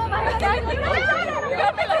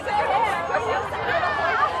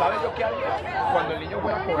 ¿Sabe yo qué haría? Cuando el niño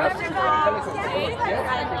fuera a cobrar, si le sostengo los pies,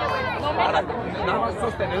 para nada más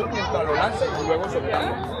sostenerlo mientras lo lanza y luego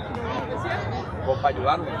soltarlo. O para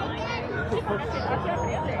ayudarle.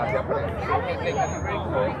 Así aprende.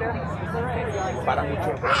 Para mucho.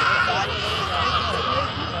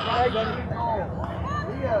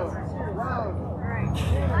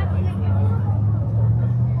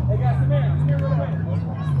 Hey guys, come here. Come here real quick.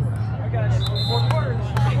 I got you. 4 quarters.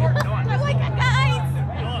 I'm like, guys.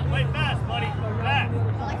 Play fast, buddy. Back.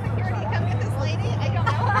 Like security, come get this lady. I don't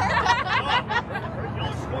know her.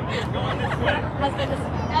 Y'all swing it going this way. Husband is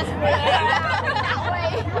That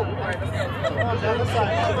way. Down this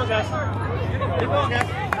side. Keep going, guys. Keep going, guys.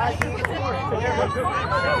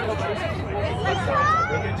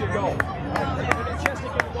 We'll get you going.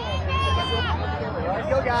 Let's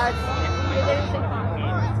go, guys.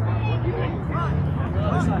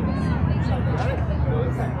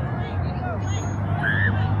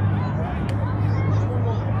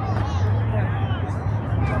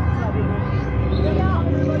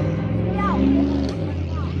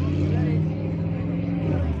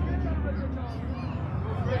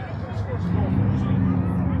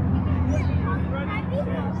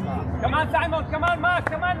 Come on, Simon. Come on, Mark.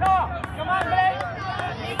 Come on, Noah. Come on, Blake.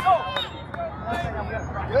 Nico.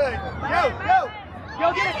 Good. Go. Go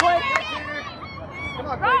get it, Blake. Come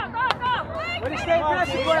on, go. Way to stay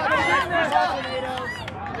aggressive, Blake. Way to get in there.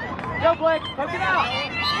 Go, Blake. Poke it out.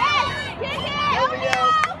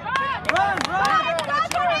 Run.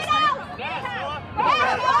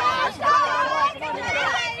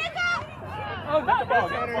 Oh, get the ball.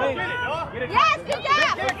 Get it. Get it. Yes, good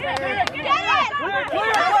job. Get it.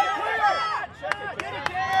 Clear.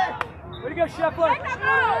 Way to go, Chef Blake. Get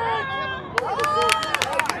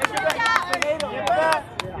back.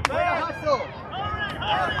 Hustle.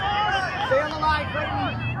 Stay on the line,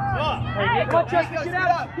 Clayton. Hey, Nico, Chester, get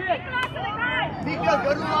out. Kick. Nico, go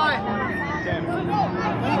to the line.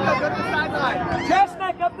 Nico, go to the sideline.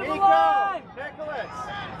 Chestnut up to the line. Nicholas.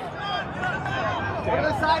 Go to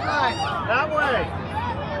the sideline. That way.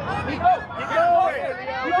 Nico,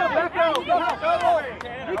 back out.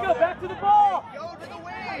 Nico, back to the ball. Go to the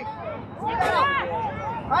wing. All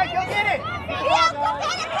right, go get it.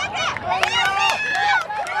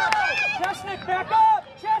 Chestnut, back up.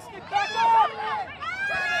 Chestnut, back up.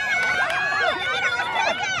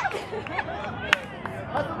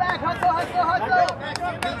 Hustle back, hustle.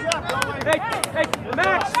 Hey,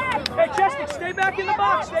 Max. Hey, Chestnut, stay back in the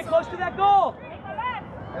box. Stay close to that goal.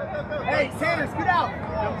 Hey, Sanders, get out.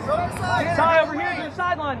 Ty, over here to the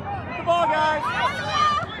sideline. Get the ball, guys.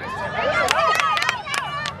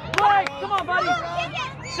 Blake, come on, buddy.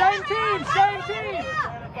 Same team.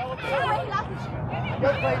 Go,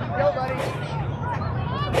 Clayton, go, buddy.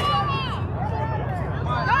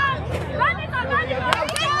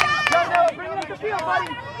 Go, Noah, bring it up the field, buddy.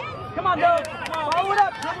 Come on, Noah. Follow it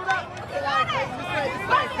up, dribble it up.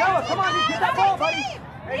 Noah, come on, get that ball, buddy.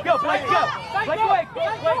 There you go, Blake, go. Blake,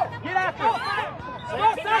 get after it. Go.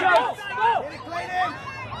 Get it, Clayton.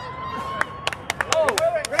 Oh,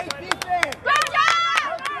 Great defense.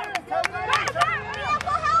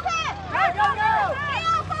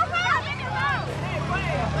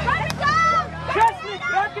 Chestnut,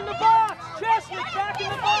 back in the box.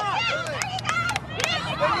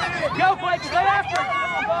 Go, Blake, stay after it.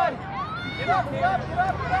 Come on, bud. Get up. There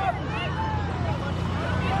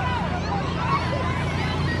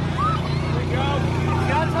you go.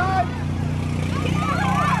 Got time.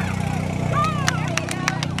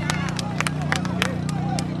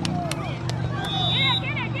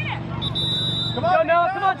 Come on, Noah,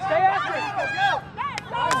 come on, stay after it.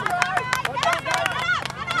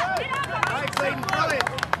 All right, Clayton, throw it.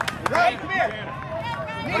 Right, come here.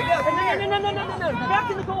 No. Back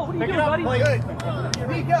in the goal. What are you doing, buddy? Good.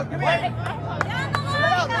 Nico, come here.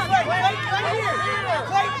 Right here.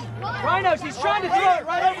 Clayton. Rhinos, he's trying to throw it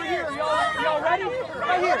right over here. Y'all ready?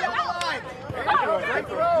 Right here.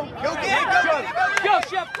 Go get it. Go,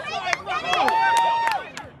 Chef.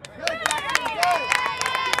 Good,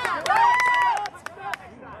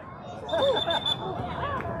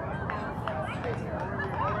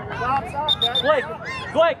 Jackson, go.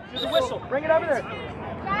 Blake, do the whistle. Bring it over there.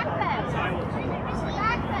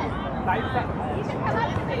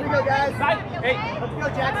 Here we go, guys. Hey, Let's go,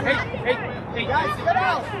 Jackson. hey. Guys, get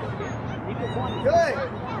out. Good.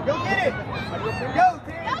 Go get it. Go,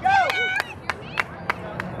 Terry. Go.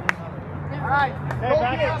 right. Hey,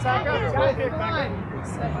 back up, back up. Goal kick, back up.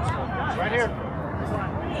 Right here.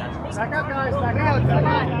 Back up, guys. Back up. Back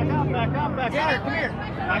up. Back up. Back up. Come here.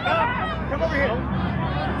 Back up. Come over here.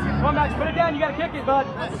 Come on, Max, put it down. You gotta kick it, bud.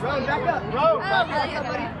 Rowan, back up. Row. Back up,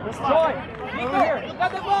 buddy. Troy, over here.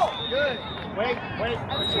 Got the ball. Good. Wait. Wait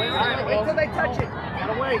till they touch it.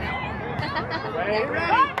 Gotta wait. Wait.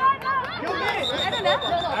 You'll get it. I don't know.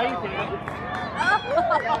 Now you can.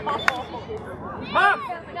 Max,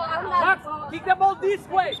 Max, kick the ball this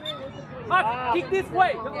way. Max, kick this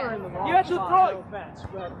way. Give it to Troy. All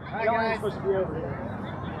right, guys. Supposed to be over here.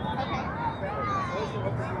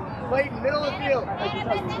 Clayton, middle of the field.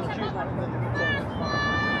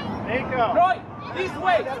 Nico. Troy, this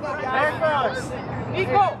way. Nicholas.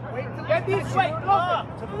 Nico, get this way. Closer.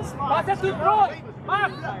 Pass it to Troy.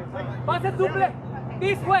 Max, pass it to Blake.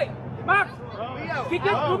 This way. Max, kick it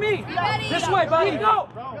to me. This way, buddy. Nico,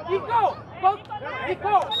 Nico. Go,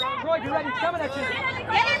 Nico. Troy, you ready? It's coming at you.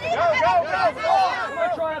 Get in Go, go, go, go. Come on,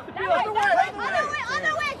 Troy, up the field. On the way.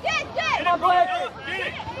 Good. Come on, Blake.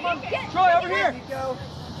 Come on, Troy, over here.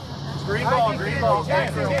 Green ball, green ball.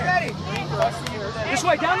 Jackson, get ready. This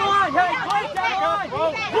way, down the line. Hey, Blake, down the line.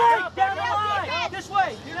 Blake, down the line. This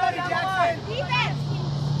way. You ready, Jackson? Defense.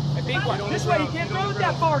 This way, you can't throw it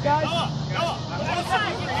that far, guys.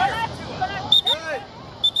 Good.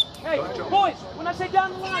 Hey, boys, when I say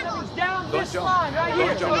down the line, that means down this line right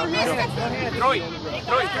here. Over here. Troy,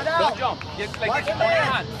 don't jump. Just like this in one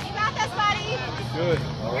hand. You got this, buddy. Good.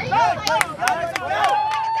 There you Go, go.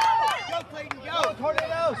 Clayton, go.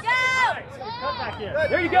 Tornadoes. Go. Cut back here.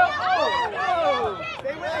 There you go. Oh.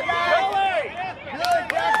 Stay with it, guys. Good,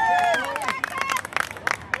 Jackson.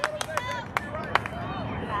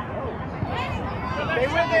 Stay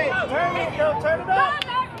with it. Turn it, go, turn it up.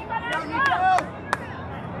 Go, Nico.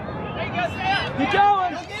 Keep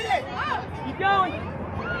going. Go get it. Keep going.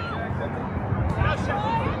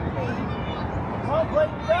 Come on, Blake,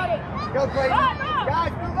 you got it. Go, Clayton.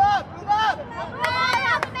 Guys, move up. Move up.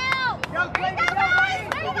 Go, Clayton. Go,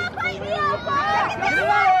 Clayton. Get it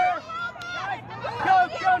there.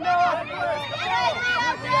 Go, Noah.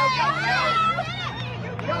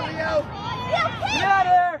 Go, Leo. Get out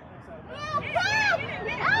of there.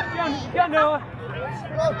 Go, Noah.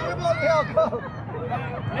 Go, dribble up the hill. Go.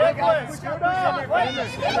 Nicholas, scoot up.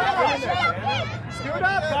 Scoot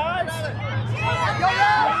up, guys. Go,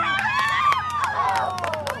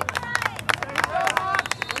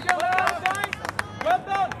 Well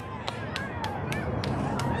done.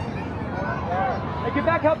 Hey, get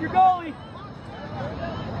back, help your goalie.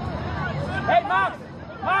 Hey, Max,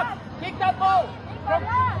 kick that ball.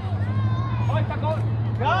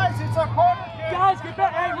 Guys, it's our corner kick. Guys, get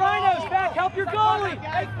back. Hey, Rhino's back, help your goalie.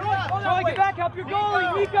 Hey, Troy, get back, help your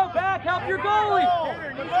goalie. Nico, back, help your goalie.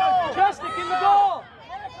 Justin, in the goal.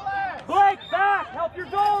 Blake, back, help your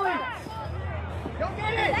goalie. Go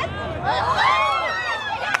get it.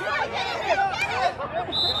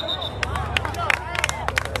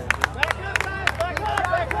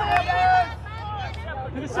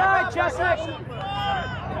 To the side, Chestnut.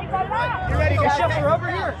 You ready, Hey, guys? Scheffler, over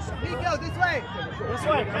here. Nico, this way. This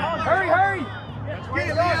way, come on. Hurry. Get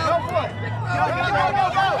it, Leo. Go for it. Go.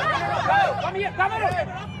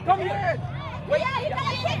 Come here. Yeah, you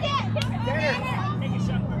gotta kick it.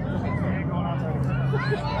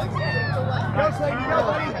 Go, Clayton. Go,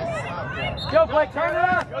 buddy. Go, Blake, turn it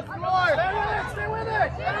around. Go score. Stay with it.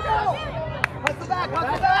 There we go. Hustle back.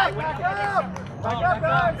 Back up,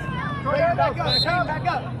 guys. Clayton, back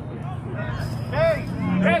up. Hey.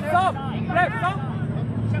 Press up.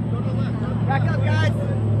 Back up, guys.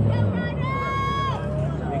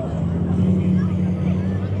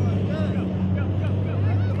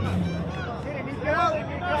 Get it, Nico.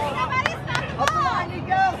 Up the line,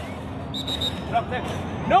 Nico.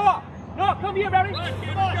 Noah, come here, baby.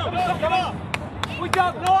 Come on. Good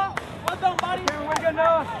job, Noah. Well done, buddy. Here we go,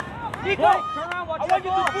 Noah. Nico, turn around, watch the ball. I want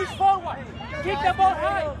you to push forward. Kick the ball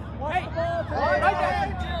high. Hey, right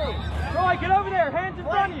there. Troy, get over there. Hands in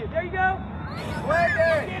front of you. There you go.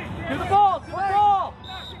 To the ball.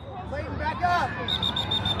 Clayton, back up.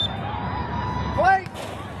 Clayton.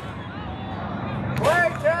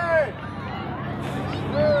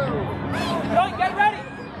 Troy, get ready.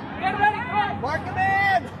 Troy. Mark him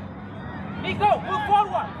in. Nico, move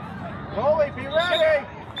forward. Goalie, be ready.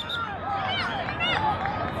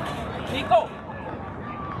 Nico,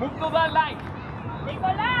 move to that line.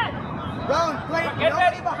 Run, Clayton. Get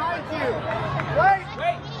ready. Nobody behind you. Wait.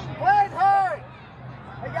 Clayton, hurry.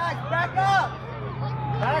 Hey, guys, back up.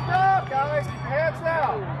 Back up, guys. Hands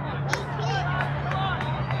down.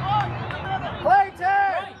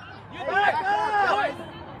 Clayton. You Back up.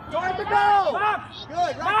 Toward the goal. Max. Good,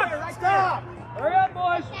 right there, right there. Stop.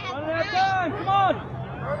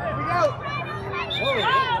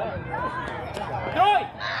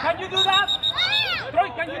 you do that? Troy,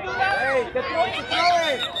 can you do that? Hey, get throwing, get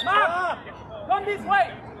throwing. Mark, come this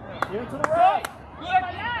way. Into the Troy, right. do it.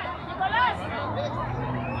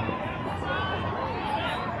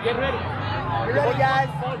 Get ready. You ready, guys?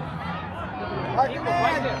 Mark your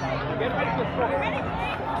man. Get ready to throw.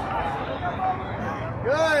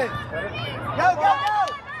 Good. Go, go, go.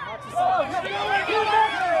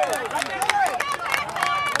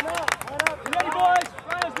 Ready, boys.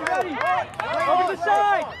 Rhinos, we ready. Over to the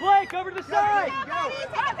side. Blake, over to the side.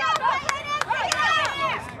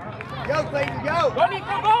 Go, Clayton, go. Go,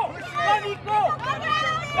 Nico, go. Go, Nico.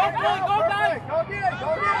 Go, Blake, go, guys. Go again, go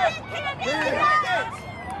again.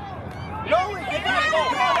 Go, we get that ball.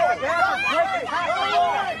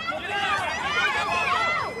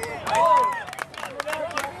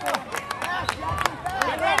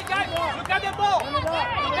 Get ready, guys. Look at the ball. Look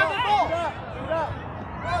at the ball.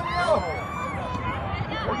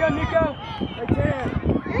 We're good, Nico. Hey, Jan.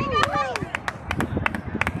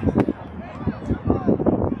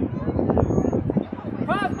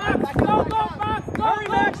 Pass, Max. Go, go, Max. Go, hurry,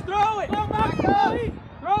 Max. Throw it. Go, Max.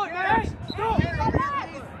 Throw it, Max. Throw it.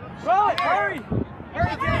 Throw it. Hurry.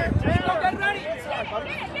 Hurry, Jan. Go, get ready.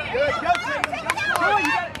 Good, go, Clayton. Throw it.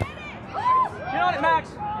 You got it. Get on it, Max.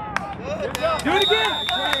 Do it again.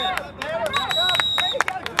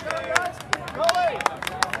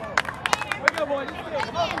 Way go, boys.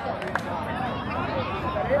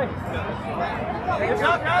 Good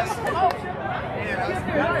job, guys. Come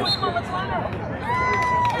on, let's line up.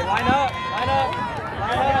 Hey, line up. Line up.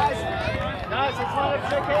 Guys, let's line up,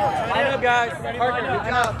 shake hands. Line up, guys. Parker, good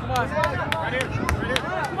job. Come on. Right here.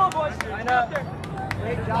 Come on, boys. Line up.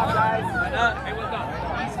 Great job, guys. Line up. Hey, what's up?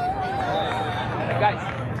 Guys.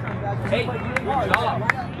 Hey, good job.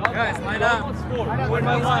 Guys, line up. One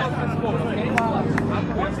by one. Okay?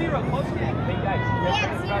 1-0. Close game. Hey, guys.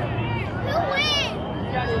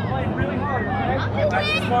 You guys are playing really hard, okay? Guys,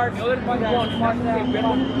 smart. Go ahead and find one. Smart. Hey, hey,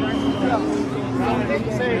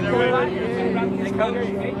 Max. It's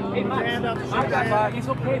okay, baby. High five. It's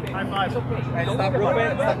okay. Stop roping. Stop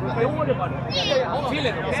roping. Don't worry about it. Feel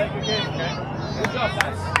it, okay? Good job,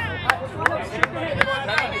 guys.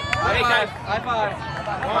 Hey, guys. High five.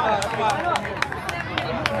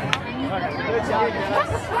 Good job, guys.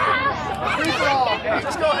 Free for all.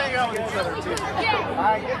 Just go hang out with each other, too. All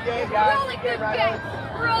right, good game, guys. Really Good good right game. on.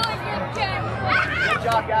 Really good game. Good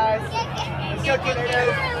job, guys. Let's go, kiddos.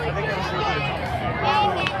 I think that was really good.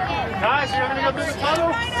 Guys, you're going to go through the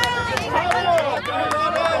tunnel? Tunnel!